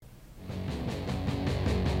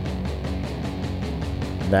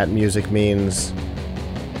that music means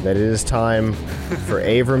that it is time for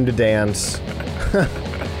Avram to dance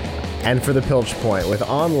and for the Pilch Point with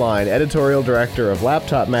online editorial director of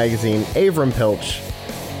Laptop Magazine, Avram Pilch.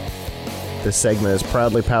 This segment is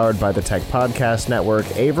proudly powered by the Tech Podcast Network.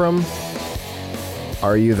 Avram,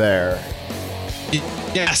 are you there?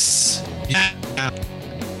 Yes. Yeah.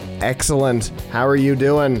 Excellent. How are you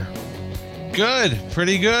doing? Good.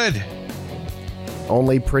 Pretty good.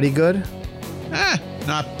 Only pretty good?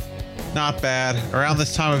 Not bad. Around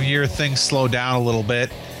this time of year, things slow down a little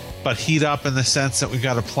bit, but heat up in the sense that we've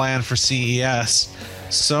got a plan for CES.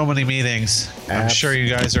 So many meetings. I'm sure you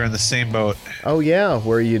guys are in the same boat. Oh, yeah,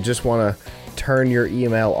 where you just want to turn your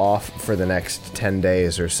email off for the next 10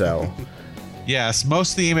 days or so. Yes,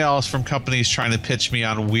 most of the emails from companies trying to pitch me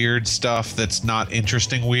on weird stuff that's not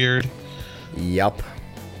interesting weird. Yup.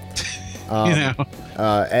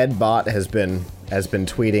 Ed Bott has been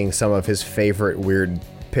tweeting some of his favorite weird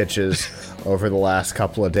pitches over the last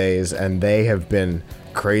couple of days, and they have been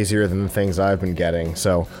crazier than the things I've been getting.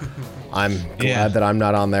 So I'm glad that I'm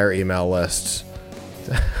not on their email lists.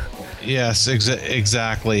 Yes,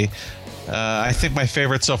 exactly. I think my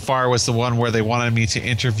favorite so far was the one where they wanted me to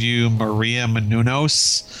interview Maria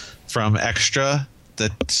Menounos from Extra,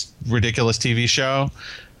 that ridiculous TV show.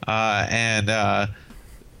 And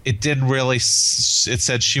it didn't really, it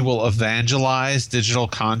said she will evangelize digital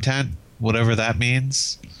content, whatever that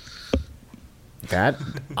means. That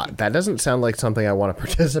doesn't sound like something I want to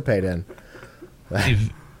participate in.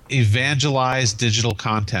 Evangelize digital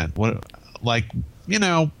content. What, like, you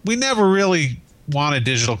know, we never really wanted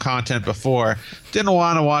digital content before. Didn't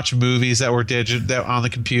want to watch movies that were that on the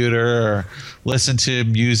computer or listen to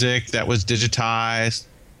music that was digitized.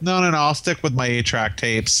 No, I'll stick with my 8-track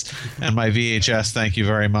tapes and my VHS. Thank you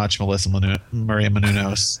very much, Maria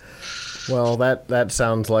Menounos. Well, that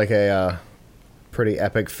sounds like a pretty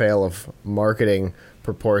epic fail of marketing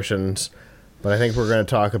proportions. But I think we're going to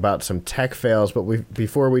talk about some tech fails. But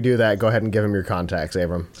before we do that, go ahead and give them your contacts,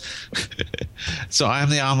 Avram. So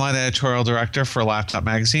I'm the online editorial director for Laptop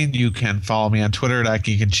Magazine. You can follow me on Twitter at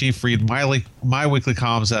 @GeekInChief. Read my weekly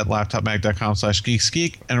columns at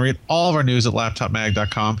laptopmag.com/geeksgeek, and read all of our news at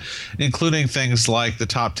laptopmag.com, including things like the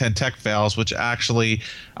top 10 tech fails, which actually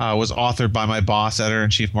was authored by my boss,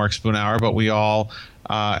 editor-in-chief Mark Spoonhour, but we all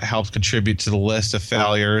helped contribute to the list of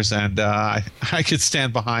failures, and I could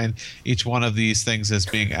stand behind each one of these things as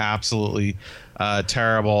being absolutely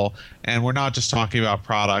terrible. And we're not just talking about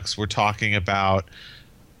products, we're talking about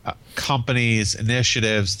companies,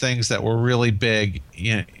 initiatives, things that were really big.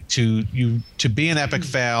 To be an epic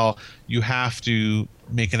fail, you have to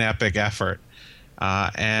make an epic effort.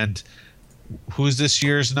 And who's this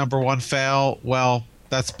year's number one fail? Well,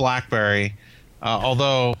 that's BlackBerry.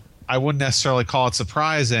 Although I wouldn't necessarily call it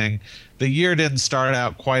surprising. The year didn't start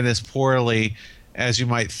out quite as poorly as you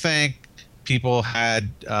might think. People had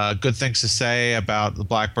good things to say about the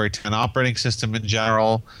BlackBerry 10 operating system in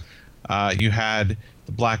general. You had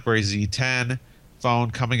the BlackBerry Z10 phone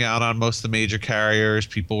coming out on most of the major carriers.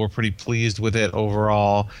 People were pretty pleased with it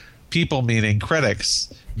overall. People meaning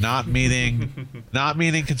critics, not meaning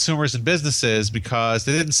consumers and businesses, because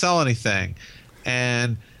they didn't sell anything.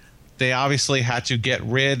 And they obviously had to get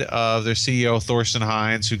rid of their CEO, Thorsten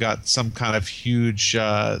Heinz, who got some kind of huge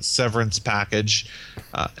severance package.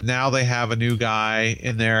 Now they have a new guy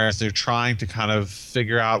in there as they're trying to kind of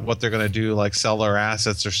figure out what they're going to do, like sell their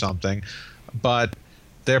assets or something. But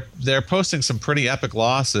they're posting some pretty epic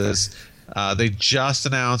losses. They just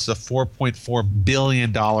announced a $4.4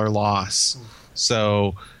 billion loss.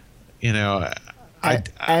 So, you know,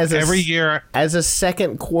 every year, as a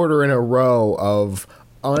second quarter in a row of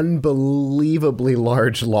unbelievably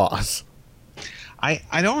large loss. I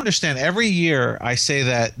don't understand. Every year I say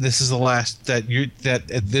that this is the last, that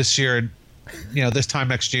this year, you know, this time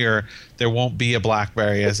next year there won't be a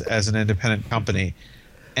BlackBerry as an independent company,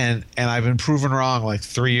 and I've been proven wrong like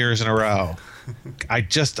 3 years in a row. I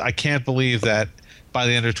can't believe that by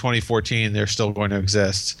the end of 2014 they're still going to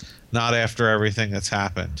exist. Not after everything that's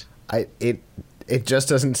happened. It just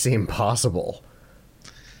doesn't seem possible.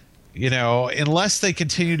 You know, unless they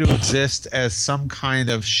continue to exist as some kind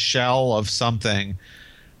of shell of something.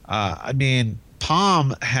 I mean,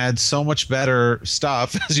 Palm had so much better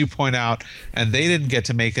stuff, as you point out, and they didn't get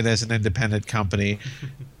to make it as an independent company.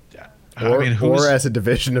 Or as a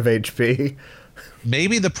division of HP.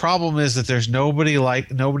 Maybe the problem is that there's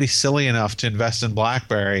nobody silly enough to invest in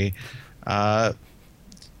BlackBerry,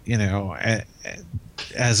 you know,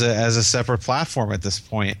 as a separate platform at this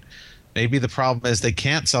point. Maybe the problem is they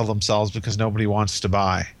can't sell themselves because nobody wants to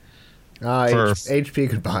buy. HP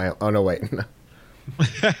could buy. Oh no, wait.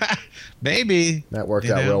 Maybe. That worked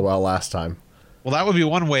out real well last time. Well, that would be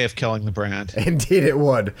one way of killing the brand. Indeed, it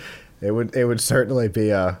would. It would certainly be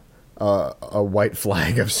a white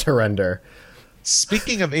flag of surrender.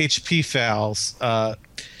 Speaking of HP fails,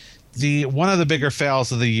 one of the bigger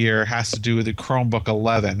fails of the year has to do with the Chromebook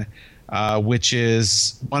 11, which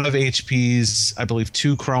is one of HP's, I believe,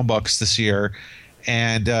 2 Chromebooks this year.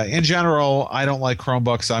 And in general, I don't like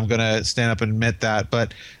Chromebooks. I'm going to stand up and admit that.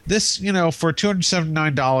 But this, for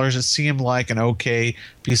 $279, it seemed like an okay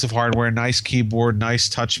piece of hardware. Nice keyboard, nice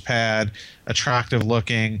touchpad, attractive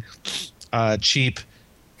looking, cheap.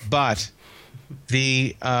 But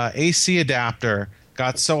the AC adapter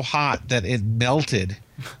got so hot that it melted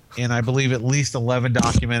in, I believe, at least 11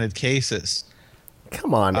 documented cases.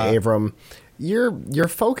 Come on, Avram. You're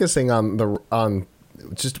focusing on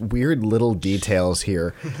just weird little details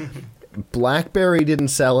here. BlackBerry didn't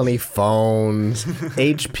sell any phones.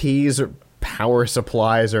 HP's power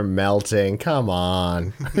supplies are melting. Come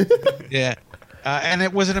on. Yeah. And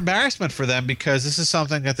it was an embarrassment for them because this is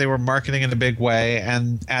something that they were marketing in a big way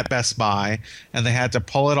and at Best Buy, and they had to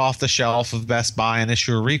pull it off the shelf of Best Buy and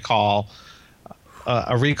issue a recall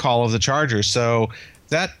of the chargers. So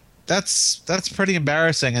that's pretty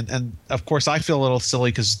embarrassing, and of course I feel a little silly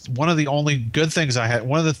because one of the good things I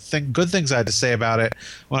had to say about it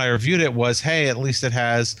when I reviewed it was, hey, at least it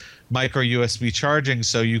has micro USB charging,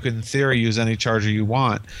 so you can in theory use any charger you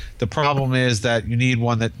want. The problem is that you need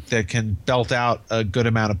one that can belt out a good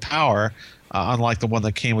amount of power, unlike the one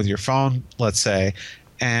that came with your phone, let's say,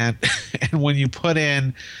 and when you put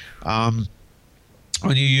in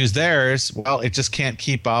when you use theirs, well, it just can't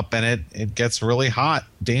keep up, and it gets really hot,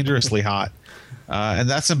 dangerously hot. And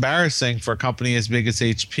that's embarrassing for a company as big as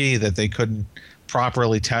HP that they couldn't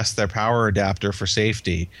properly test their power adapter for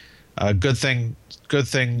safety. Good thing,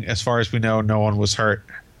 as far as we know, no one was hurt.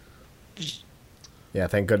 Yeah,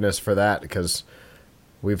 thank goodness for that, because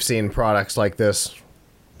we've seen products like this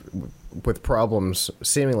with problems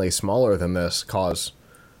seemingly smaller than this cause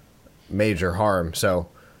major harm. So,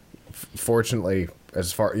 fortunately,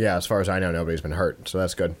 as far as I know, nobody's been hurt, so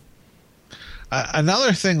that's good.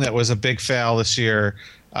 Another thing that was a big fail this year,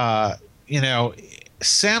 Samsung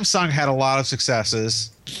had a lot of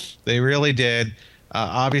successes. They really did.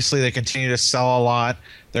 Obviously, they continue to sell a lot.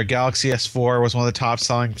 Their Galaxy S4 was one of the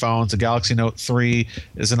top-selling phones. The Galaxy Note 3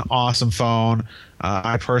 is an awesome phone.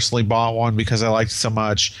 I personally bought one because I liked it so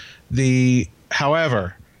much.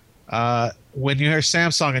 However, when you hear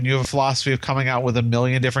Samsung and you have a philosophy of coming out with a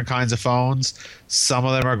million different kinds of phones, some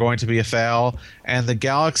of them are going to be a fail. And the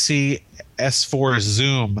Galaxy S4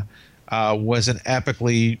 Zoom was an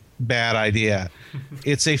epically bad idea.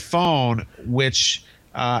 It's a phone which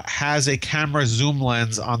has a camera zoom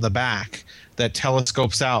lens on the back that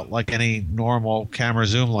telescopes out like any normal camera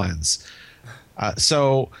zoom lens.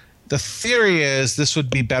 So the theory is this would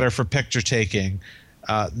be better for picture taking.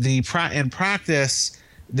 In practice,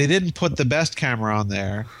 they didn't put the best camera on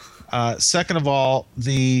there. Second of all,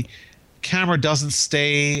 the camera doesn't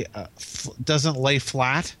lay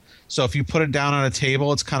flat. So if you put it down on a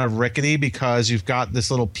table, it's kind of rickety because you've got this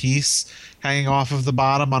little piece hanging off of the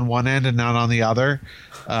bottom on one end and not on the other,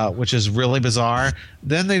 which is really bizarre.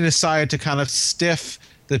 Then they decided to kind of stiff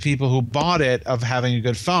the people who bought it of having a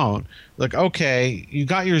good phone. Like, okay, you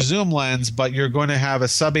got your zoom lens, but you're going to have a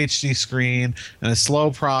sub HD screen and a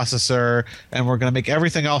slow processor, and we're going to make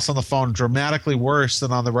everything else on the phone dramatically worse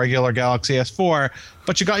than on the regular Galaxy S4,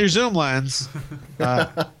 but you got your zoom lens.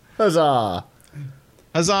 Huzzah!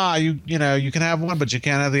 Huzzah! You can have one, but you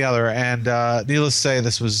can't have the other. And needless to say,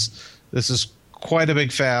 this is quite a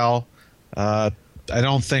big fail. I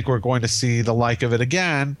don't think we're going to see the like of it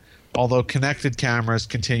again, although connected cameras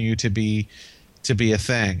continue to be a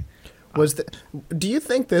thing. Do you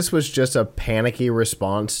think this was just a panicky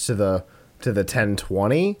response to the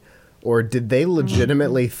 1020, or did they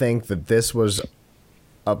legitimately think that this was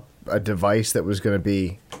a device that was going to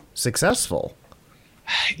be successful?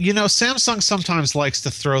 Samsung sometimes likes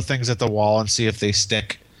to throw things at the wall and see if they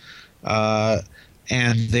stick, and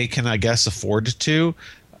they can, I guess, afford to.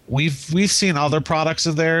 We've seen other products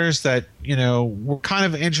of theirs that were kind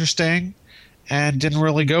of interesting and didn't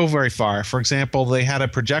really go very far. For example, they had a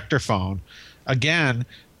projector phone. Again,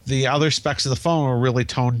 the other specs of the phone were really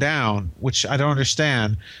toned down, which I don't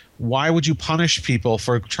understand. Why would you punish people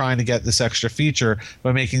for trying to get this extra feature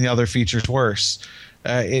by making the other features worse?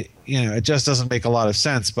 It just doesn't make a lot of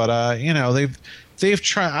sense. But they've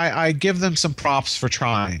tried. I give them some props for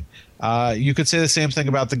trying. You could say the same thing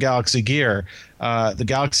about the Galaxy Gear. The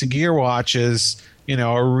Galaxy Gear watch is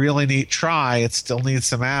a really neat try. It still needs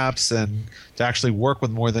some apps and to actually work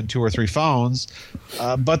with more than 2 or 3 phones.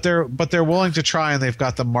 But they're willing to try, and they've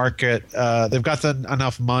got the market. They've got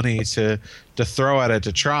enough money to throw at it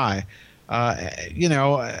to try.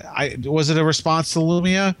 Was it a response to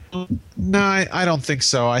Lumia? No, I don't think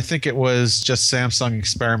so. I think it was just Samsung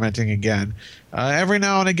experimenting again. Every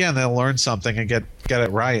now and again, they'll learn something and get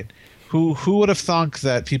it right. Who would have thunk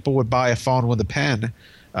that people would buy a phone with a pen?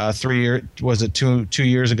 2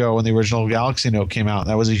 years ago when the original Galaxy Note came out?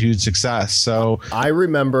 That was a huge success. So I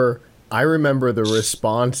remember the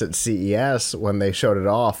response at CES when they showed it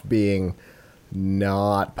off being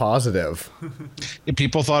not positive.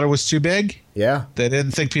 People thought it was too big. Yeah, they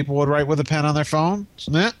didn't think people would write with a pen on their phone.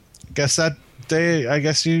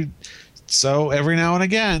 So every now and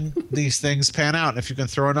again, these things pan out. And if you can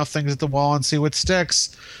throw enough things at the wall and see what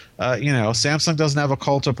sticks, Samsung doesn't have a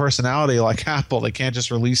cult of personality like Apple. They can't just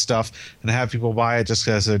release stuff and have people buy it just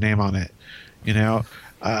because their name on it.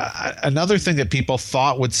 Another thing that people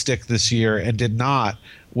thought would stick this year and did not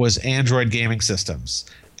was Android gaming systems.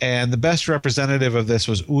 And the best representative of this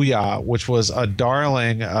was Ouya, which was a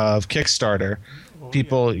darling of Kickstarter.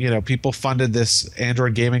 People funded this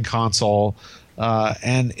Android gaming console,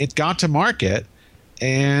 and it got to market,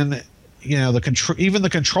 and even the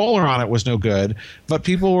controller on it was no good. But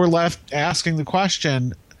people were left asking the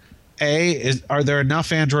question: are there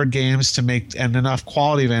enough Android games to make, and enough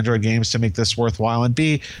quality of Android games to make this worthwhile? And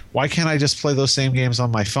B, why can't I just play those same games on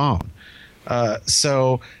my phone?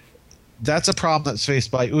 So that's a problem that's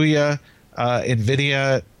faced by Ouya.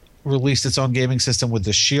 NVIDIA released its own gaming system with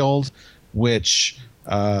the Shield, which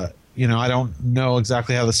I don't know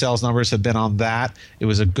exactly how the sales numbers have been on that. It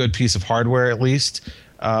was a good piece of hardware, at least.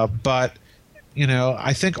 But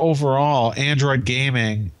I think overall, Android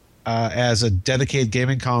gaming as a dedicated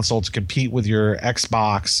gaming console to compete with your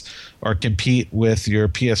Xbox or compete with your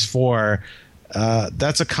PS4,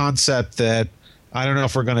 that's a concept that I don't know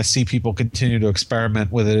if we're going to see people continue to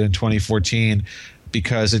experiment with it in 2014,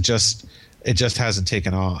 because it just hasn't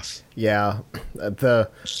taken off. Yeah, the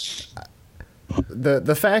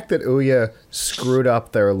fact that Ouya screwed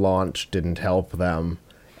up their launch didn't help them,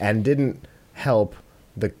 and didn't help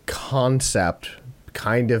the concept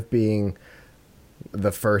kind of being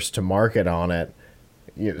the first to market on it.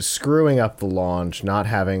 Screwing up the launch, not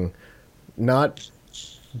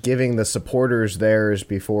giving the supporters theirs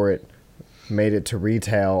before it made it to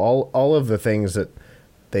retail. All of the things that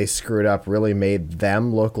they screwed up really made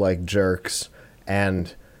them look like jerks,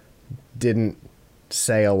 and didn't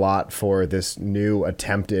say a lot for this new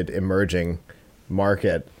attempted emerging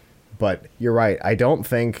market. But you're right. I don't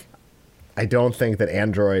think that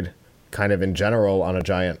Android kind of in general on a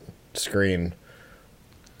giant screen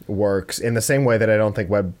works in the same way that I don't think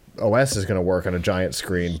WebOS is going to work on a giant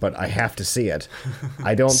screen, but I have to see it.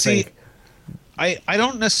 I don't think... I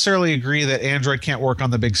don't necessarily agree that Android can't work on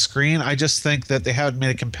the big screen. I just think that they haven't made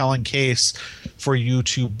a compelling case for you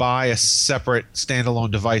to buy a separate standalone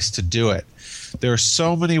device to do it. There are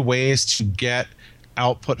so many ways to get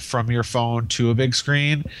output from your phone to a big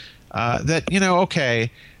screen that,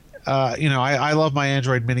 I love my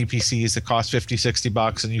Android mini PCs that cost $50,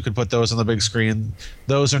 $60, and you can put those on the big screen.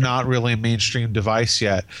 Those are not really a mainstream device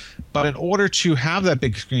yet. But in order to have that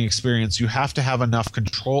big screen experience, you have to have enough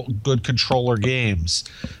good controller games.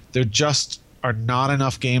 There just are not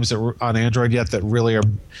enough games on Android yet that really are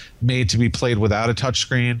made to be played without a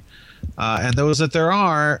touchscreen. And those that there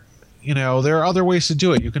are, there are other ways to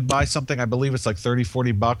do it. You can buy something, I believe it's like $30,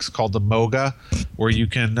 $40 called the Moga, where you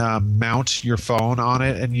can mount your phone on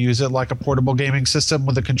it and use it like a portable gaming system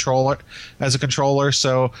with a controller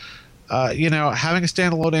So, having a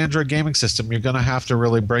standalone Android gaming system, you're going to have to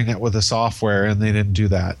really bring it with the software, and they didn't do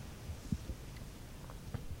that.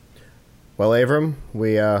 Well, Avram,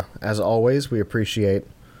 we, as always, we appreciate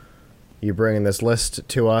you bringing this list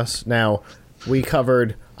to us. Now, we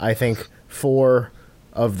covered, I think, 4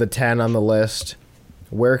 of the 10 on the list.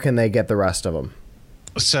 Where can they get the rest of them?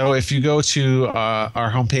 So if you go to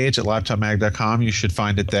our homepage at laptopmag.com, you should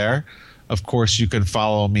find it there. Of course, you can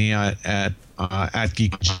follow me at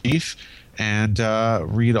Geek Chief, and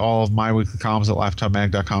read all of my weekly columns at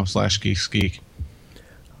laptopmag.com/geeksgeek.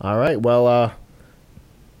 All right. Well,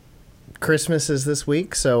 Christmas is this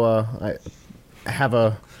week, so I have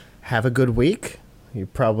a good week. You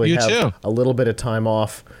probably have too. A little bit of time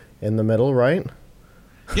off in the middle, right?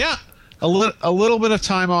 Yeah, a little bit of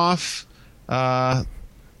time off.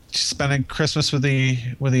 Spending Christmas with the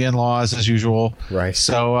in-laws as usual. Right.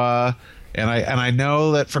 So and I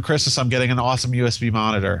know that for Christmas I'm getting an awesome USB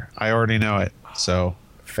monitor. I already know it. So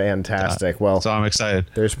fantastic. So I'm excited.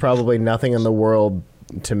 There's probably nothing in the world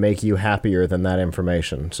to make you happier than that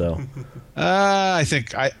information. So, I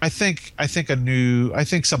think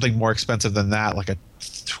something more expensive than that, like a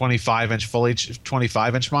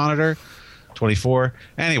 25-inch monitor, 24.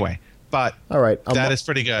 Anyway, but all right, that is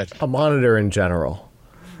pretty good. A monitor in general.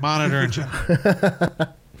 Monitor in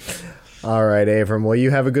general. All right, Avram. Well,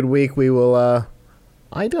 you have a good week. We will.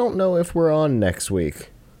 I don't know if we're on next week.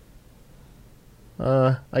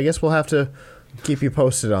 I guess we'll have to keep you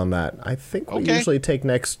posted on that. I think we usually take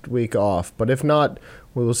next week off, but if not,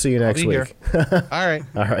 we will see you next week. All right.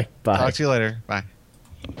 All right. Bye. Talk to you later. Bye.